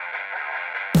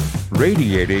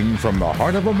Radiating from the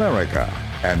heart of America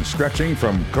and stretching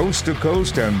from coast to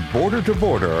coast and border to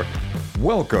border,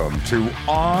 welcome to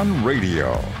On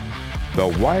Radio, the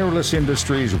wireless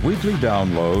industry's weekly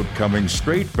download coming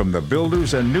straight from the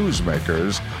builders and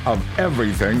newsmakers of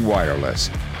everything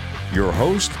wireless. Your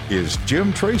host is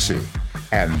Jim Tracy,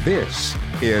 and this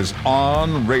is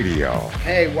On Radio.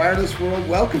 Hey, Wireless World,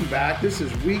 welcome back. This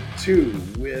is week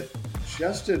 2 with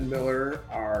Justin Miller,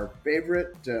 our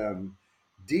favorite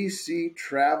DC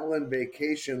traveling,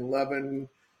 vacation loving,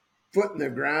 foot in the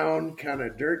ground kind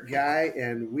of dirt guy,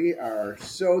 and we are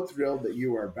so thrilled that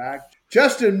you are back.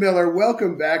 Justin Miller,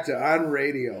 welcome back to On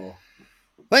Radio.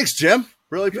 Thanks, Jim.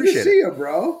 Really appreciate it. Good to see you,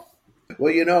 bro.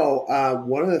 Well, you know,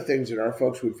 one of the things that our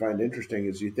folks would find interesting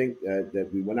is you think that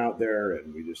we went out there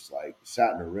and we just like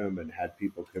sat in a room and had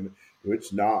people come in.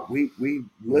 It's not. We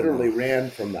literally ran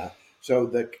from that. So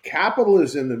the Capitol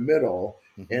is in the middle,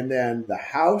 and then the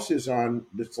House is on.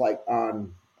 It's like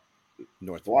on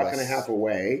Northwest, block and a half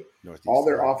away. Northeast, all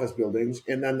their office buildings,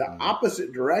 and then the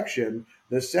opposite direction,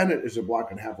 the Senate is a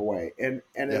block and a half away, and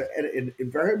it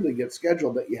invariably gets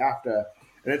scheduled that you have to.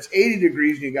 And it's 80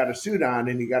 degrees, and you got a suit on,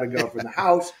 and you got to go from the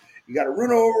House. You got to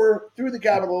run over through the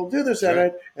Capitol to the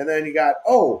Senate, and then you got,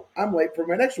 I'm late for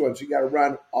my next one. So you got to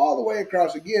run all the way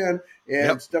across again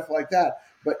and stuff like that.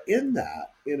 But in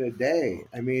a day,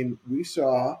 I mean, we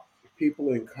saw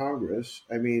people in Congress.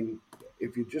 I mean,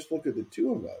 if you just look at the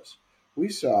two of us, we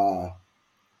saw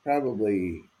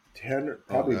probably 10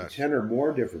 or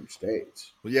more different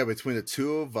states. Well, yeah, between the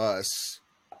two of us,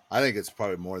 I think it's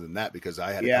probably more than that because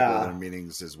I had a couple other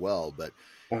meetings as well. But,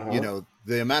 you know,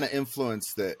 the amount of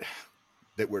influence that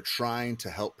we're trying to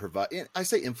help provide. I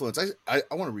say influence. I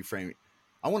want to reframe it.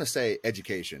 I want to say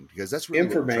education because that's really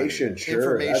information. Sure.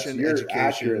 Information, you're education.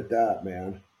 Accurate that,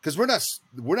 man. Because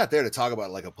we're not there to talk about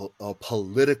like a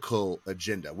political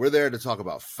agenda. We're there to talk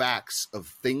about facts of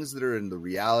things that are in the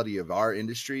reality of our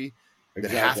industry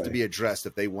that have to be addressed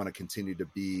if they want to continue to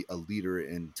be a leader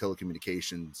in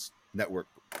telecommunications network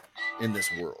in this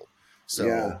world.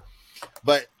 So,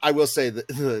 but I will say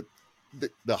that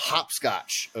the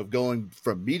hopscotch of going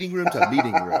from meeting room to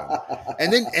meeting room,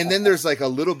 and then there's like a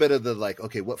little bit of the like,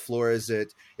 okay, what floor is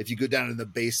it? If you go down in the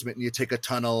basement and you take a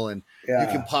tunnel and you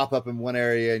can pop up in one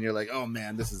area and you're like, oh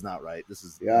man, this is not right. This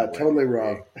is totally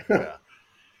wrong.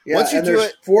 Yeah. Once you do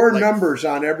there's it, 4 numbers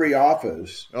on every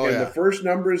office. The first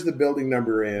number is the building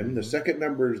number in, the second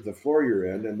number is the floor you're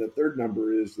in, and the third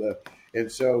number is and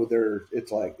so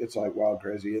it's like wild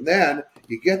crazy. And then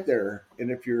you get there, and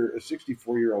if you're a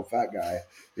 64-year-old fat guy,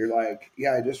 you're like,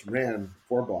 I just ran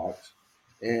 4 blocks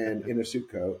and in a suit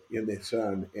coat in the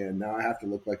sun, and now I have to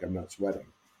look like I'm not sweating.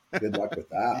 Good luck with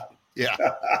that. Yeah,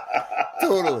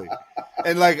 totally.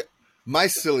 And like my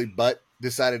silly butt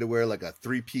decided to wear like a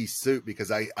 3-piece suit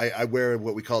because I wear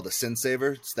what we call the Sin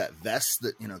Saver. It's that vest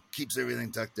that, you know, keeps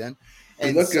everything tucked in.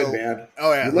 And you look good, man.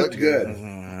 Oh yeah, you looked good. I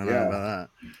don't know about that.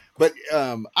 But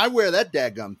I wear that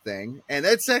daggum thing, and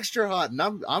it's extra hot. And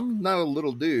I'm not a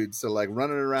little dude, so like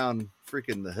running around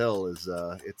freaking the hill is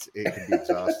it can be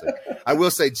exhausting. I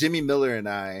will say, Jimmy Miller and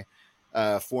I,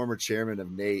 former chairman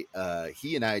of NATE,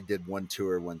 he and I did one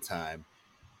tour one time,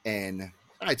 and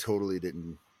I totally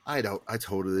didn't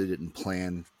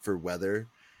plan for weather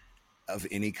of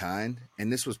any kind.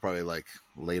 And this was probably like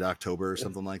late October or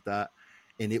something like that.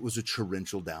 And it was a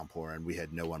torrential downpour and we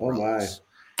had no umbrellas.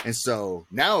 And so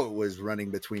now it was running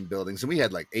between buildings and we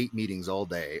had like 8 meetings all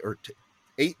day or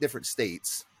 8 different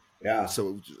states. Yeah. So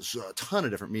it was a ton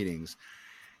of different meetings.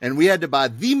 And we had to buy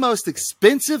the most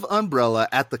expensive umbrella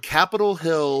at the Capitol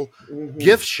Hill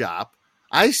gift shop.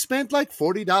 I spent like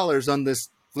 $40 on this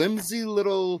flimsy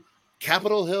little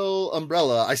Capitol Hill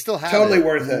umbrella. I still have totally it.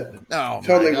 worth it. Oh,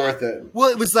 totally worth it. Well,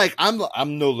 it was like I'm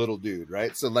no little dude,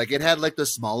 right? So like it had like the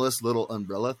smallest little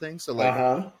umbrella thing. So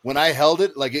like when I held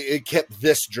it, like it kept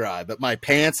this dry, but my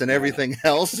pants and everything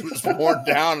else was worn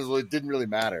down, so it didn't really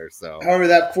matter. So, however,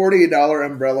 that $40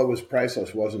 umbrella was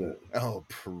priceless, wasn't it? Oh,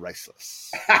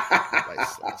 priceless.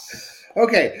 Priceless.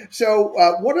 Okay, so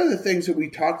one of the things that we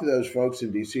talked to those folks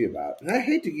in D.C. about, and I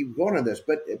hate to keep going on this,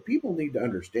 but people need to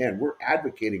understand we're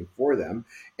advocating for them.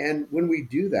 And when we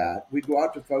do that, we go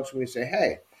out to folks and we say,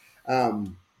 hey,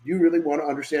 do you really want to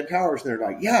understand towers? And they're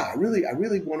like, yeah, I really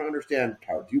want to understand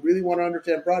towers. Do you really want to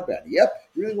understand broadband? Yep.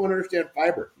 Really want to understand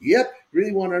fiber? Yep.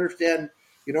 Really want to understand,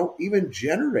 even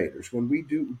generators when we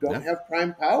don't have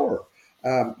prime power.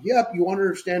 Yep, you want to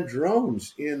understand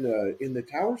drones in the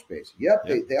tower space. Yep.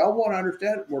 They all want to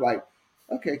understand it. We're like,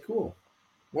 okay, cool.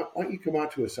 Why don't you come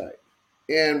out to a site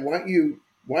and why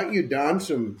don't you don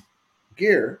some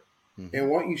gear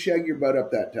and why don't you shag your butt up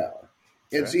that tower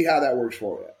and see how that works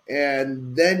for you,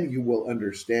 and then you will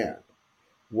understand.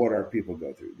 what our people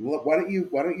go through. Why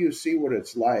don't you see what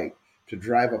it's like to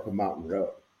drive up a mountain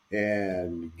road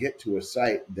and get to a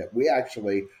site that we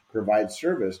actually provide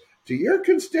service to your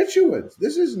constituents?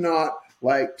 This is not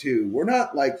we're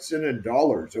not like sending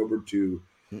dollars over to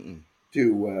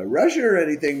Russia or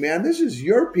anything, man. This is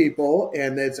your people,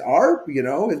 and it's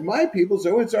it's my people,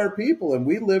 so it's our people, and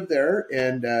we live there,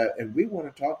 and we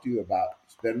want to talk to you about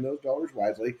spending those dollars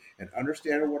wisely and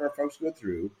understanding what our folks go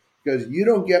through, because you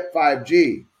don't get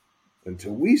 5G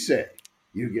until we say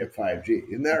you get 5G.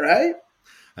 Isn't that right?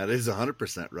 That is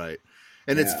 100% right.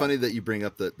 And it's funny that you bring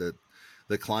up the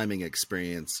climbing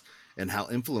experience and how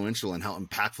influential and how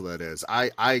impactful that is.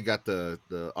 I got the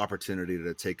opportunity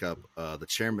to take up the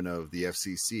chairman of the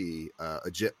FCC,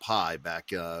 Ajit Pai,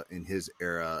 back in his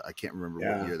era. I can't remember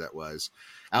what year that was.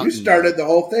 You started the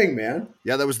whole thing, man.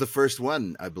 Yeah, that was the first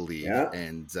one, I believe. Yeah.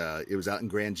 And it was out in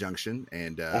Grand Junction.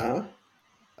 And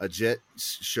Ajit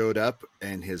showed up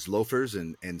in his loafers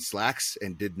and slacks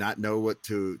and did not know what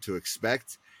to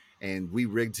expect. And we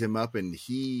rigged him up, and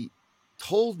he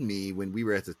told me when we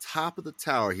were at the top of the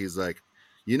tower, he's like,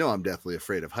 I'm definitely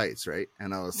afraid of heights, right?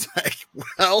 And I was like,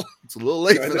 well, it's a little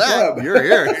late for that. Club.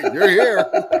 You're here.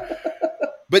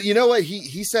 But you know what?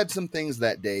 He said some things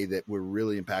that day that were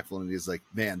really impactful. And he's like,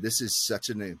 man, this is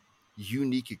such a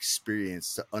unique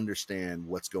experience to understand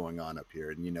what's going on up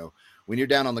here. And, when you're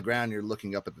down on the ground, you're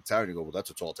looking up at the tower and you go, well, that's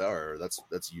a tall tower. Or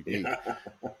that's unique. Yeah.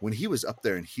 When he was up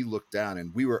there and he looked down,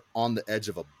 and we were on the edge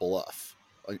of a bluff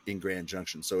in Grand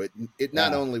Junction. So it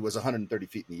not only was 130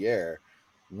 feet in the air,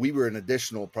 we were an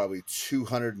additional probably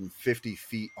 250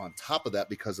 feet on top of that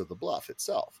because of the bluff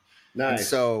itself. Nice. And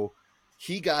so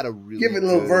he got a really give it a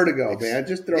little vertigo, man.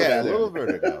 Just throw that in. A little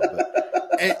vertigo.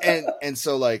 And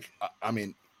so I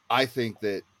think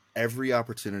that every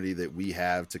opportunity that we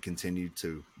have to continue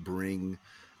to bring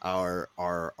our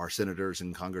senators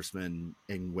and congressmen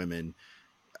and women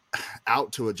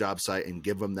out to a job site and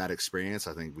give them that experience,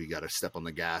 I think we got to step on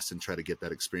the gas and try to get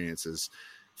that experience as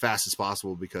fast as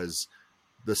possible, because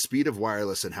the speed of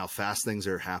wireless and how fast things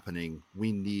are happening,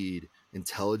 we need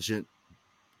intelligent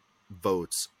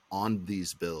votes on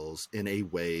these bills in a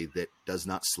way that does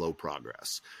not slow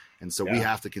progress. And so we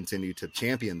have to continue to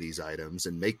champion these items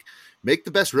and make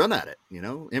the best run at it.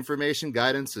 Information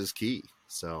guidance is key.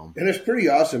 So, and it's pretty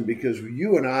awesome because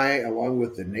you and I, along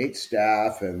with the NATE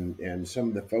staff and some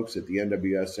of the folks at the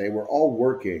NWSA, we're all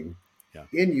working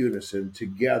in unison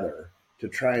together to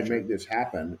try and make this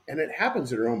happen. And it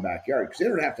happens in our own backyard because they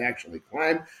don't have to actually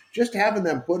climb. Just having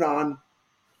them put on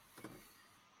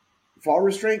fall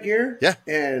restraint gear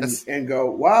and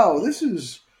go, wow, this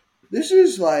is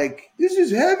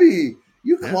heavy.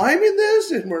 You climbing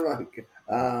this? And we're like,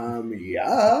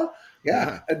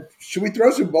 yeah. Should we throw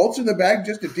some bolts in the bag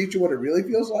just to teach you what it really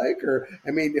feels like? Or,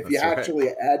 if you actually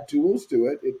add tools to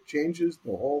it, it changes the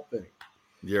whole thing.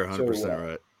 You're 100%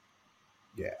 right.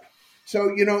 Yeah.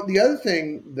 So,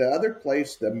 the other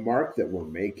place, the mark that we're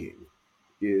making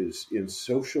is in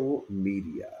social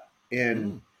media.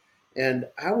 And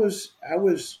I was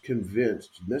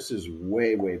convinced, and this is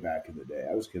way, way back in the day,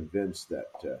 I was convinced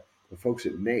that the folks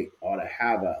at NATE ought to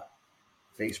have a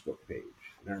Facebook page.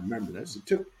 And I remember this. It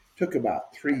took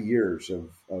about 3 years of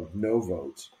no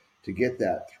votes to get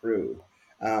that through.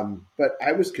 But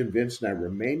I was convinced, and I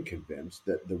remain convinced,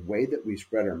 that the way that we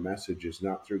spread our message is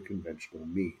not through conventional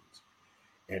means.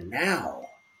 And now,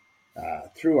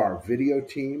 through our video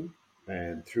team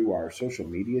and through our social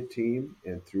media team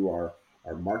and through our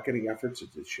marketing efforts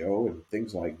at the show and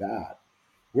things like that,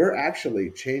 we're actually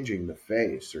changing the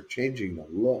face or changing the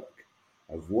look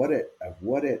of what it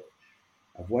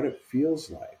feels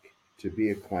like to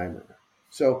be a climber.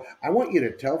 So I want you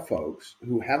to tell folks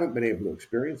who haven't been able to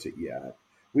experience it yet,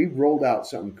 we rolled out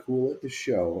something cool at the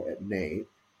show at NATE,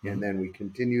 and then we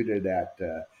continued it at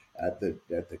the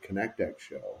ConnectX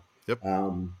show. Yep.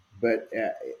 But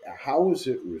how was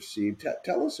it received?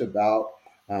 Tell us about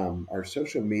our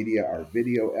social media, our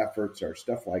video efforts, our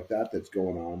stuff like that that's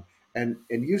going on. And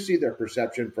you see the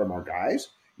perception from our guys.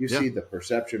 You see the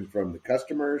perception from the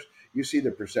customers. You see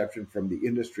the perception from the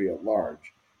industry at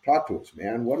large. Talk to us,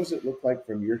 man. What does it look like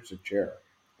from your chair?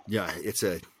 Yeah, it's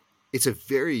a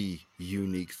very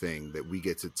unique thing that we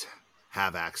get to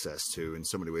have access to in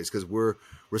so many ways, because we're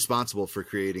responsible for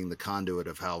creating the conduit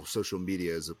of how social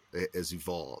media has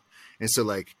evolved. And so,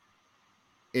 like,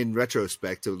 in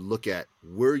retrospect, to look at,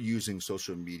 we're using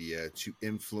social media to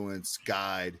influence,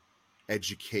 guide,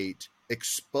 educate,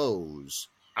 expose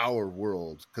our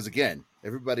world. Because again,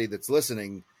 everybody that's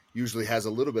listening usually has a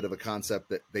little bit of a concept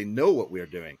that they know what we're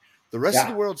doing. The rest of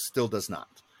the world still does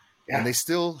not. And they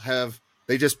still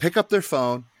they just pick up their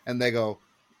phone and they go,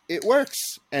 it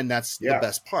works. And that's the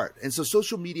best part. And so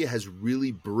social media has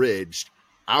really bridged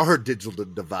our digital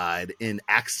divide in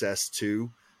access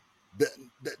to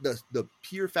the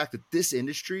pure fact that this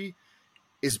industry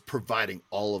is providing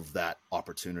all of that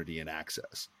opportunity and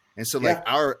access. And so like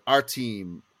our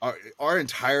team, our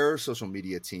entire social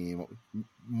media team,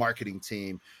 marketing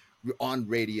team, on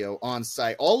radio, on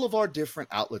site, all of our different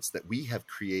outlets that we have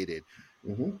created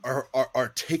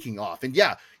are taking off. And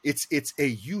it's a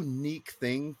unique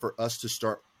thing for us to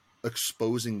start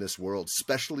exposing this world,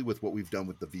 especially with what we've done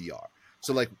with the VR.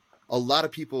 So like a lot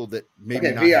of people that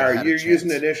maybe not VR, you're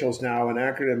using initials now, and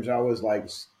acronyms always like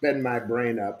spin my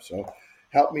brain up. So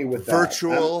help me with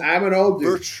virtual. That. I'm an old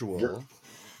dude.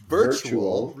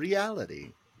 Virtual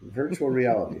reality. Virtual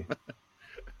reality.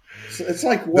 It's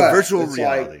like what? The virtual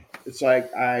reality. It's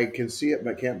like I can see it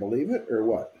but can't believe it, or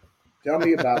what? Tell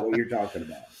me about what you're talking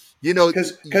about. You know,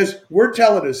 because we're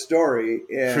telling a story,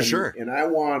 and, for sure. And I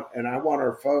want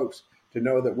our folks to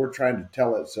know that we're trying to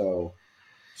tell it so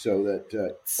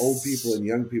that old people and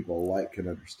young people alike can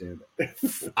understand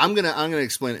it. I'm gonna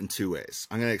explain it in two ways.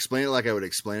 I'm gonna explain it like I would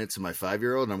explain it to my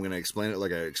 5-year-old, and I'm gonna explain it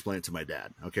like I explain it to my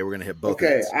dad. Okay, we're gonna hit both.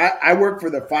 Okay, I work for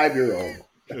the 5-year-old.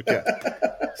 Okay,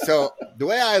 so the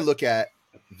way I look at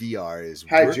VR is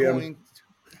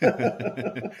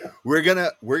we're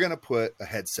gonna put a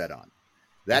headset on.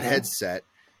 That headset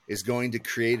is going to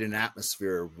create an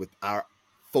atmosphere with our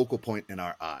focal point in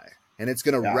our eye, and it's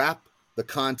going to wrap the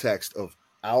context of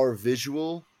our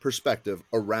visual perspective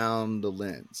around the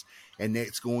lens, and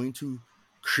it's going to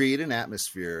create an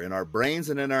atmosphere in our brains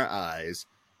and in our eyes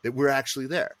that we're actually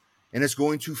there. And it's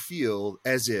going to feel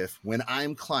as if when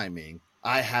I'm climbing,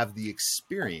 I have the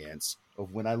experience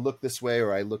of when I look this way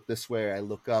or I look this way or I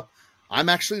look up, I'm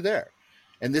actually there.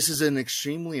 And this is an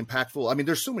extremely impactful. I mean,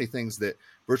 there's so many things that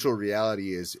virtual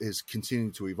reality is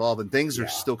continuing to evolve, and things are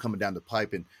still coming down the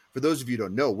pipe. And for those of you who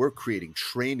don't know, we're creating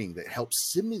training that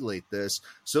helps simulate this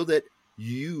so that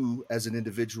you, as an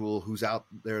individual who's out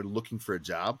there looking for a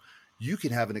job, you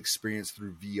can have an experience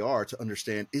through VR to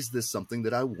understand, is this something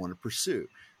that I want to pursue?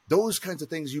 Those kinds of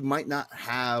things you might not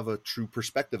have a true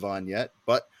perspective on yet,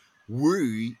 but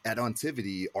we at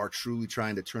Ontivity are truly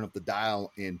trying to turn up the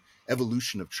dial in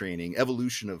evolution of training,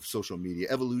 evolution of social media,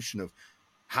 evolution of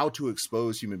how to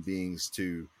expose human beings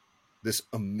to this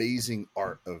amazing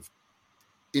art of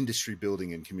industry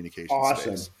building and communication.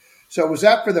 Awesome. Space. So was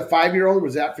that for the 5-year-old? Or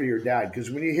was that for your dad? Because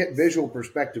when you hit visual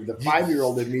perspective, the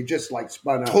 5-year-old in me just like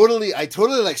spun up. I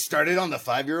totally like started on the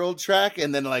 5-year-old track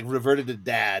and then like reverted to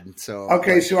dad. So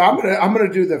okay, so I'm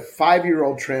gonna do the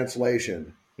 5-year-old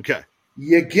translation. Okay.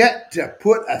 You get to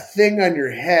put a thing on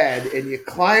your head and you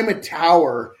climb a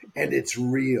tower and it's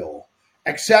real.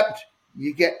 Except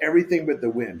you get everything but the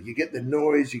wind. You get the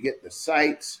noise, you get the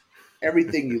sights,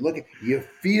 everything you look at. You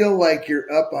feel like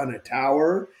you're up on a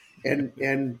tower.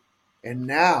 And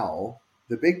now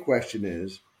the big question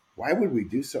is, why would we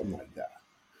do something like that?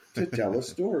 To tell a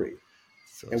story.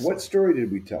 What story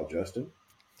did we tell, Justin?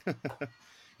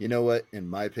 You know what? In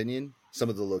my opinion, some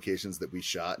of the locations that we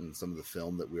shot and some of the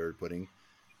film that we were putting,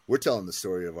 we're telling the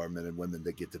story of our men and women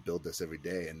that get to build this every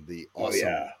day and the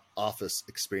awesome office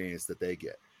experience that they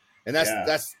get. And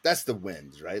that's the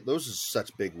wins, right? Those are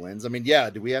such big wins. I mean,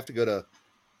 do we have to go to,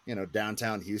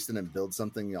 downtown Houston and build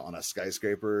something on a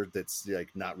skyscraper that's like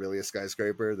not really a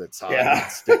skyscraper, that's hot and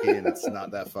it's sticky and it's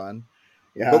not that fun?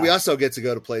 Yeah. But we also get to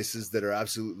go to places that are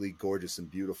absolutely gorgeous and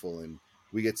beautiful, and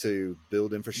we get to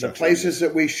build infrastructure. The places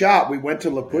that we shot, we went to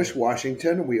La Push,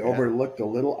 Washington, and we overlooked the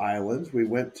little islands. We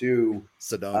went to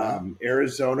Sedonia,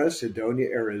 Arizona,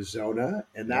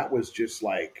 and that was just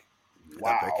like,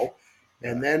 wow. Epic.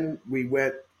 And then we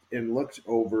went and looked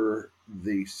over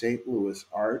the St. Louis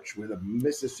Arch with a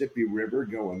Mississippi River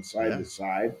going side to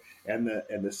side, and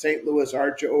the St. Louis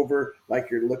Arch over like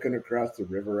you're looking across the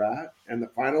river at. And the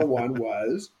final one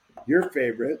was your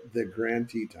favorite, the Grand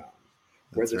Tetons,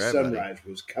 where the sunrise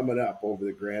was coming up over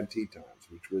the Grand Tetons,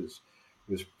 which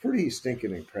was pretty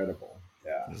stinking incredible.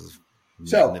 Yeah.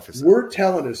 So we're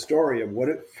telling a story of what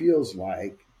it feels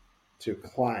like to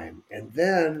climb, and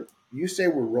then you say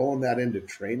we're rolling that into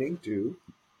training too.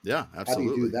 Yeah, absolutely.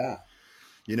 How do you do that?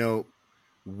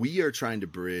 We are trying to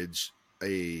bridge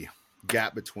a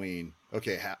gap between,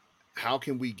 how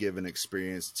can we give an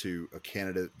experience to a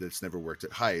candidate that's never worked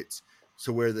at heights,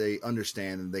 so where they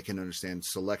understand and they can understand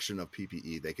selection of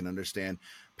PPE, they can understand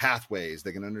pathways,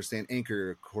 they can understand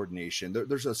anchor coordination.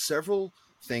 There's several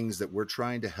things that we're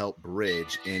trying to help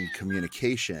bridge in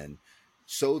communication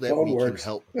so that can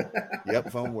help.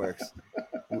 Yep, phone works.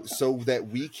 So that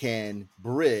we can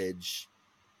bridge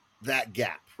that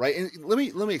gap, right? And let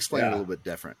me explain it a little bit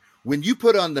different. When you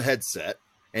put on the headset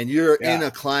and you're in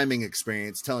a climbing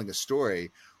experience telling a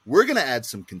story, we're going to add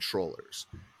some controllers.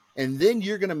 And then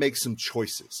you're going to make some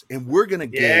choices, and we're going to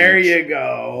gauge. There you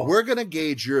go. We're going to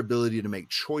gauge your ability to make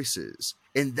choices,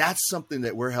 and that's something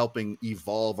that we're helping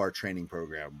evolve our training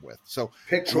program with. So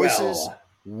choices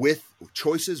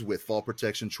with fall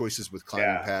protection, choices with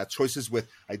climbing paths, choices with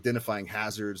identifying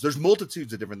hazards. There's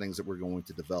multitudes of different things that we're going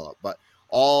to develop, but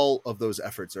all of those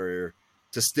efforts are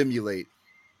to stimulate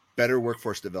better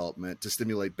workforce development, to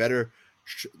stimulate better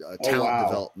talent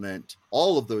development.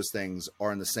 All of those things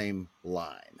are in the same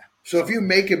line. So if you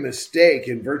make a mistake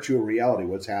in virtual reality,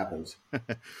 what happens?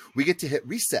 We get to hit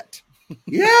reset.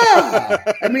 Yeah.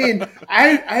 I mean,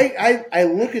 I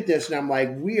look at this and I'm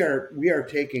like, we are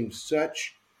taking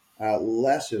such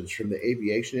lessons from the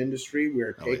aviation industry. We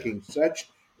are taking such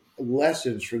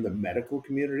lessons from the medical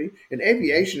community. In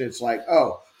aviation, it's like,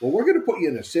 oh, well, we're going to put you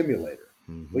in a simulator.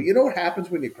 Mm-hmm. Well, you know what happens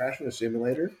when you crash in a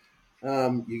simulator?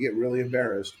 You get really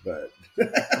embarrassed, but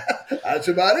that's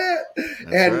about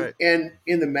it. And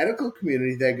in the medical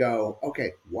community, they go,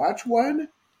 okay, watch one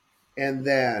and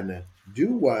then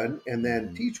do one and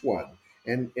then teach one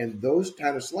and those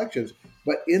kind of selections.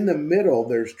 But in the middle,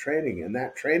 there's training, and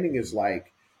that training is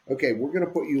like, okay, we're going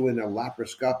to put you in a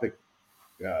laparoscopic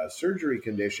surgery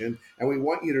condition, and we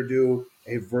want you to do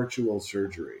a virtual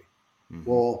surgery. Mm-hmm.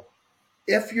 Well,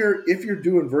 if you're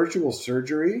doing virtual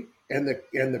surgery and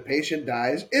the patient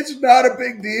dies, it's not a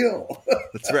big deal.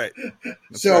 That's right.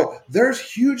 There's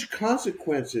huge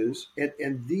consequences,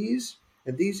 and these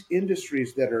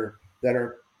industries that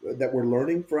we're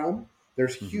learning from,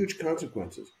 there's huge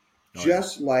consequences.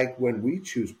 Just like when we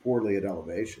choose poorly at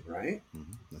elevation, right?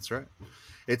 Mm-hmm. That's right.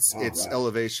 It's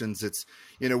elevations. It's,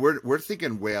 we're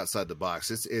thinking way outside the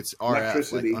box. It's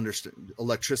RF,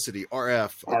 electricity,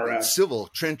 RF, civil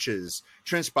trenches,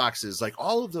 trench boxes, like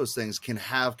all of those things can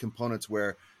have components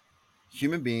where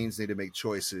human beings need to make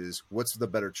choices. What's the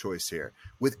better choice here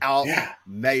without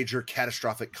major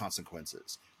catastrophic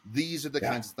consequences? These are the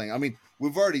kinds of things. I mean,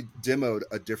 we've already demoed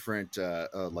a different,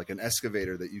 like an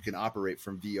excavator that you can operate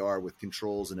from VR with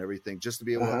controls and everything, just to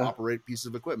be able to operate pieces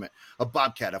of equipment, a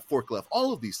bobcat, a forklift,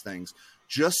 all of these things,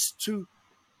 just to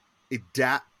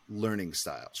adapt learning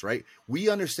styles, right? We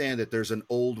understand that there's an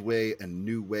old way, a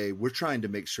new way. We're trying to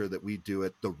make sure that we do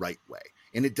it the right way.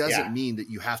 And it doesn't mean that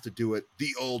you have to do it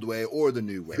the old way or the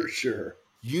new way. For sure.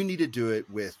 You need to do it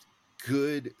with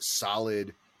good,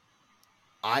 solid,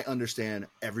 I understand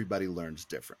everybody learns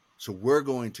different. So we're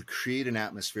going to create an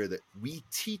atmosphere that we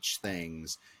teach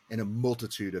things in a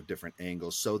multitude of different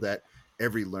angles so that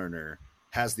every learner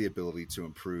has the ability to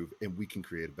improve and we can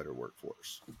create a better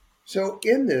workforce. So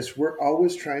in this, we're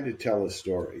always trying to tell a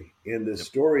story. And the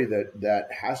story that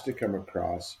has to come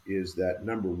across is that,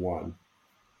 number one,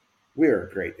 we're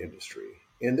a great industry.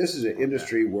 And this is an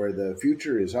industry where the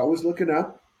future is always looking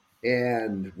up,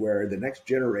 and where the next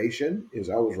generation is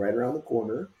always right around the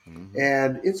corner. Mm-hmm.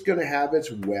 And it's going to have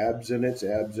its webs and its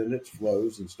ebbs and its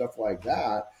flows and stuff like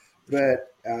that.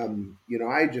 But,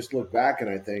 I just look back and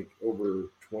I think over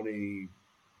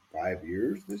 25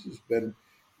 years, this has been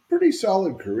a pretty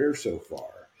solid career so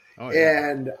far. Oh, yeah.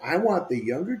 And I want the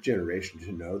younger generation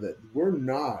to know that we're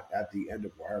not at the end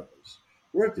of wireless.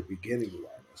 We're at the beginning of wireless.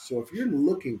 So if you're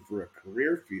looking for a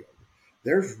career field,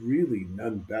 there's really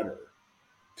none better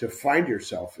to find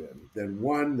yourself in than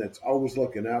one that's always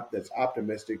looking up, that's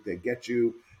optimistic, that gets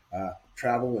you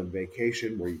travel and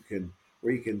vacation, where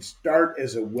you can start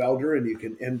as a welder and you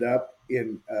can end up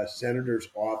in a senator's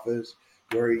office,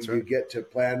 where you get to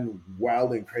plan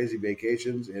wild and crazy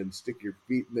vacations and stick your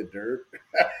feet in the dirt.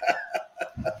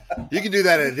 You can do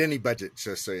that at any budget,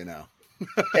 just so you know.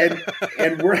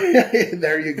 and we're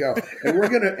there you go. And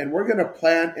we're gonna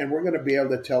plan, and we're gonna be able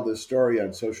to tell this story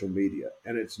on social media.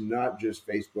 And it's not just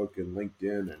Facebook and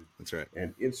LinkedIn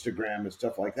and Instagram and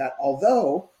stuff like that.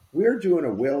 Although we're doing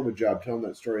a whale of a job telling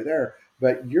that story there,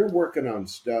 but you're working on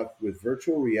stuff with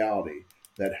virtual reality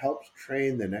that helps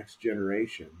train the next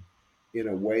generation in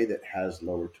a way that has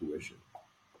lower tuition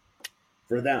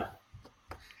for them.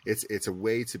 It's a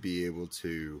way to be able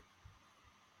to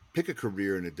pick a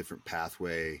career in a different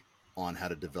pathway on how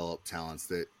to develop talents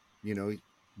that,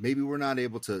 maybe we're not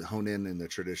able to hone in the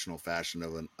traditional fashion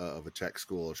of a tech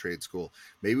school, a trade school.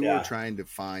 Maybe we're trying to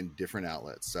find different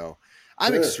outlets. So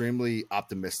I'm extremely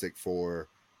optimistic for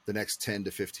the next 10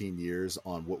 to 15 years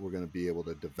on what we're going to be able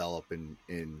to develop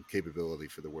in capability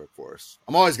for the workforce.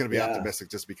 I'm always going to be optimistic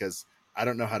just because I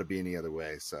don't know how to be any other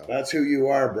way. So that's who you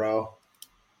are, bro.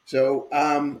 So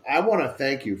I want to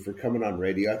thank you for coming on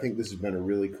radio. I think this has been a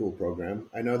really cool program.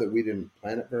 I know that we didn't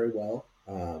plan it very well,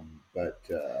 but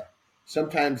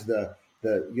sometimes the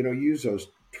use those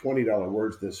 $20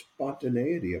 words, the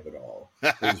spontaneity of it all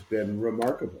has been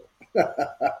remarkable.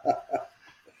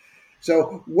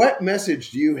 So what message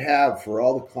do you have for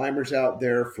all the climbers out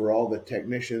there, for all the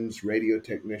technicians, radio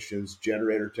technicians,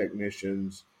 generator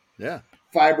technicians,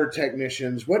 fiber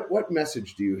technicians? What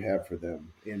message do you have for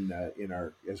them in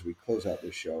our as we close out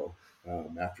this show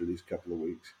after these couple of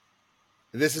weeks?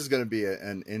 This is going to be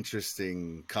an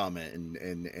interesting comment,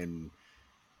 and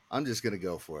I'm just going to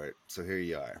go for it. So here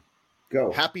you are.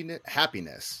 Go.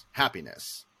 Happiness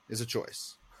is a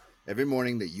choice. Every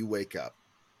morning that you wake up,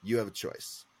 you have a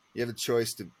choice. You have a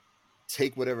choice to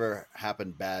take whatever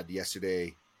happened bad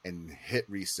yesterday and hit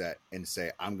reset and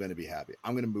say, I'm going to be happy.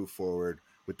 I'm going to move forward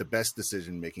with the best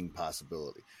decision-making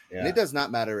possibility. Yeah. And it does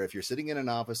not matter if you're sitting in an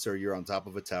office or you're on top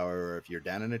of a tower or if you're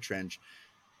down in a trench.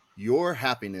 Your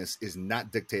happiness is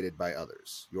not dictated by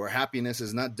others. Your happiness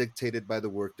is not dictated by the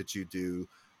work that you do.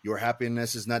 Your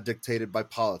happiness is not dictated by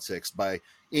politics, by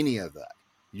any of that.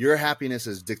 Your happiness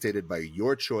is dictated by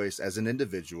your choice as an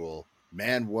individual,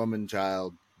 man, woman,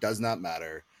 child, does not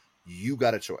matter. You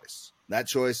got a choice. That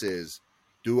choice is,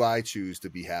 do I choose to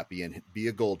be happy and be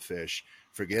a goldfish,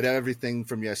 forget everything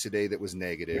from yesterday that was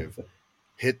negative,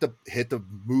 hit the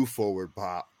move forward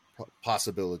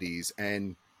possibilities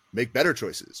and make better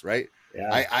choices, right?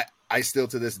 Yeah. I still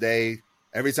to this day,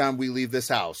 every time we leave this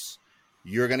house,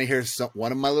 you're going to hear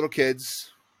one of my little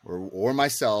kids or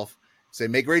myself say,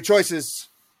 make great choices,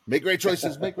 make great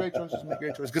choices, make great choices, make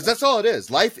great choices. Because that's all it is.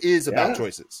 Life is about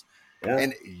choices. Yeah.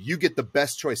 And you get the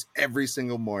best choice every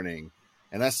single morning.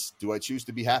 And that's, do I choose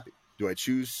to be happy? Do I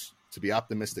choose to be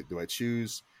optimistic? Do I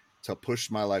choose to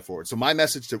push my life forward? So my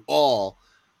message to all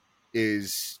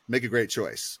is make a great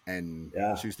choice and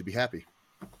choose to be happy.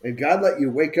 And God let you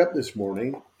wake up this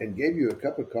morning and gave you a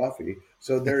cup of coffee.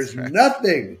 So there's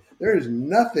nothing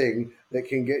that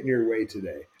can get in your way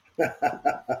today.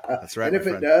 That's right. And if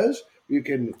it does, you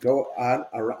can go on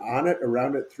it,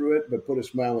 around it, through it, but put a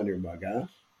smile on your mug, huh?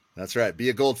 That's right. Be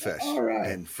a goldfish. All right.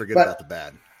 And forget about the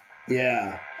bad.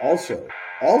 Yeah. Also,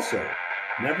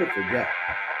 never forget,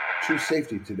 choose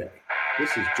safety today.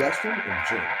 This is Justin and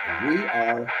Jim, and we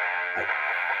are out.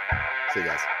 See you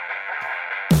guys.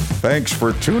 Thanks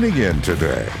for tuning in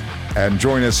today, and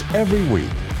join us every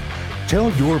week. Tell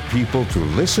your people to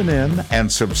listen in and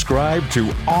subscribe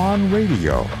to On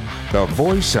Radio, the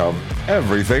voice of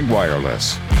everything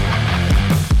wireless.